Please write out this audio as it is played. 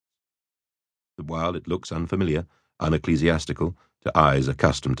while it looks unfamiliar, unecclesiastical, to eyes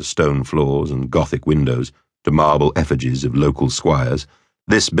accustomed to stone floors and Gothic windows, to marble effigies of local squires,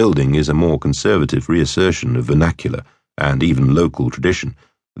 this building is a more conservative reassertion of vernacular and even local tradition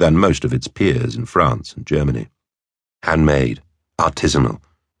than most of its peers in France and Germany. Handmade, artisanal,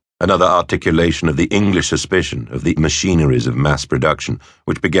 another articulation of the English suspicion of the machineries of mass production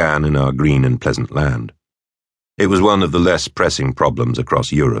which began in our green and pleasant land. It was one of the less pressing problems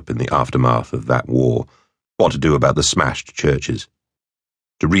across Europe in the aftermath of that war, what to do about the smashed churches.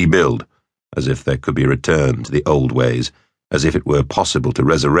 To rebuild, as if there could be a return to the old ways, as if it were possible to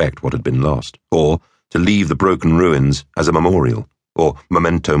resurrect what had been lost, or to leave the broken ruins as a memorial, or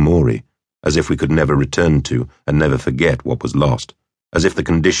memento mori, as if we could never return to and never forget what was lost, as if the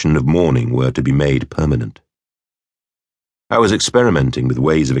condition of mourning were to be made permanent. I was experimenting with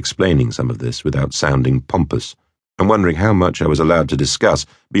ways of explaining some of this without sounding pompous, and wondering how much I was allowed to discuss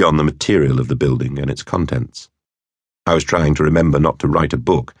beyond the material of the building and its contents. I was trying to remember not to write a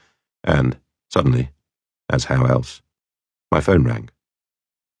book, and, suddenly, as how else, my phone rang.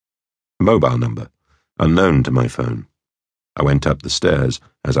 A mobile number, unknown to my phone. I went up the stairs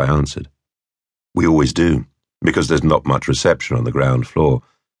as I answered. We always do, because there's not much reception on the ground floor,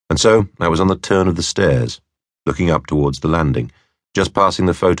 and so I was on the turn of the stairs, looking up towards the landing, just passing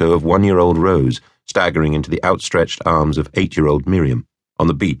the photo of 1-year-old Rose staggering into the outstretched arms of 8-year-old Miriam on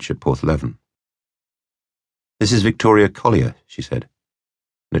the beach at Porthleven. This is Victoria Collier, she said,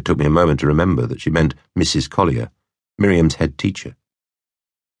 and it took me a moment to remember that she meant Mrs. Collier, Miriam's head teacher.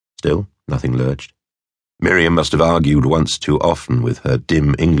 Still, nothing lurched. Miriam must have argued once too often with her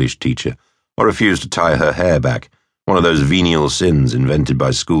dim English teacher, or refused to tie her hair back, one of those venial sins invented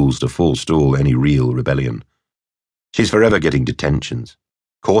by schools to forestall any real rebellion. She's forever getting detentions,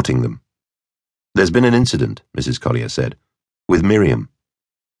 courting them. There's been an incident, Mrs. Collier said, with Miriam.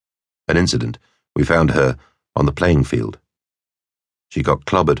 An incident. We found her on the playing field. She got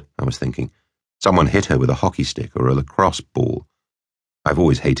clobbered, I was thinking. Someone hit her with a hockey stick or a lacrosse ball. I've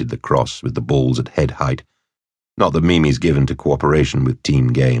always hated lacrosse with the balls at head height. Not that Mimi's given to cooperation with team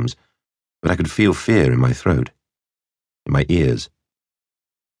games, but I could feel fear in my throat, in my ears.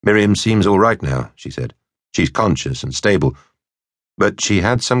 Miriam seems all right now, she said. She's conscious and stable, but she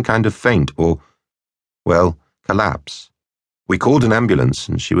had some kind of faint or, well, collapse. We called an ambulance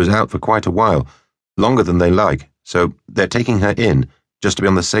and she was out for quite a while, longer than they like, so they're taking her in, just to be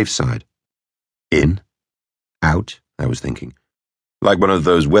on the safe side. In? Out, I was thinking. Like one of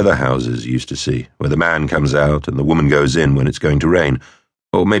those weather houses you used to see, where the man comes out and the woman goes in when it's going to rain,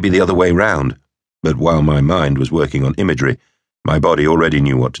 or maybe the other way round. But while my mind was working on imagery, my body already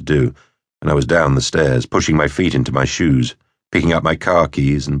knew what to do, and I was down the stairs, pushing my feet into my shoes, picking up my car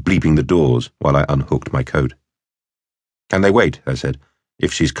keys and bleeping the doors while I unhooked my coat. Can they wait, I said.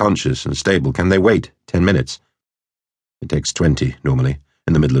 If she's conscious and stable, can they wait 10 minutes? It takes 20, normally,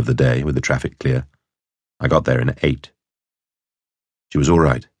 in the middle of the day, with the traffic clear. I got there in 8. She was all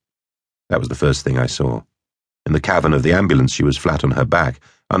right. That was the first thing I saw. In the cavern of the ambulance, she was flat on her back,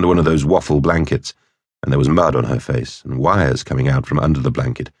 under one of those waffle blankets, and there was mud on her face, and wires coming out from under the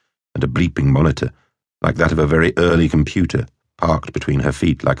blanket, and a bleeping monitor, like that of a very early computer, parked between her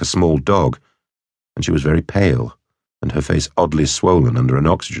feet like a small dog, and she was very pale, and her face oddly swollen under an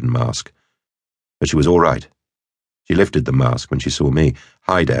oxygen mask. But she was all right. She lifted the mask when she saw me.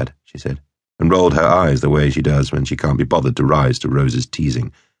 "Hi, Dad," she said, and rolled her eyes the way she does when she can't be bothered to rise to Rose's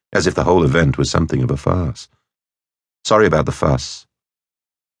teasing, as if the whole event was something of a farce. "Sorry about the fuss."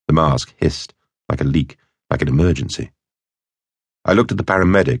 The mask hissed, like a leak, like an emergency. I looked at the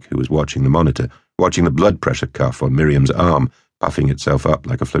paramedic who was watching the monitor, watching the blood pressure cuff on Miriam's arm, puffing itself up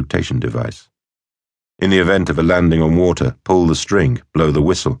like a flotation device. In the event of a landing on water, pull the string, blow the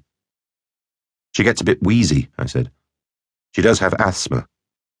whistle. "She gets a bit wheezy," I said. "She does have asthma.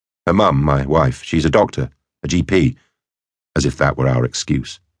 Her mum, my wife, she's a doctor, a GP," as if that were our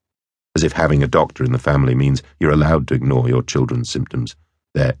excuse. As if having a doctor in the family means you're allowed to ignore your children's symptoms,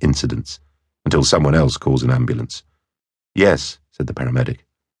 their incidents, until someone else calls an ambulance. "Yes," said the paramedic,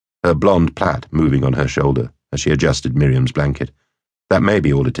 her blonde plait moving on her shoulder as she adjusted Miriam's blanket. "That may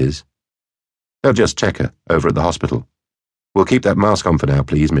be all it is. They'll just check her over at the hospital. We'll keep that mask on for now,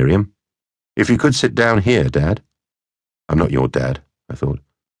 please, Miriam. If you could sit down here, Dad." I'm not your dad, I thought,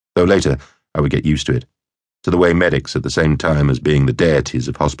 though later I would get used to it, to the way medics, at the same time as being the deities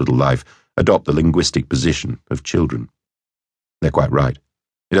of hospital life, adopt the linguistic position of children. They're quite right.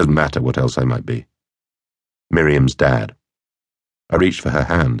 It doesn't matter what else I might be. Miriam's dad. I reached for her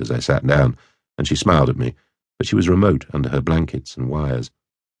hand as I sat down, and she smiled at me, but she was remote under her blankets and wires,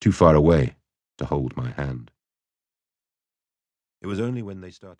 too far away to hold my hand. It was only when they started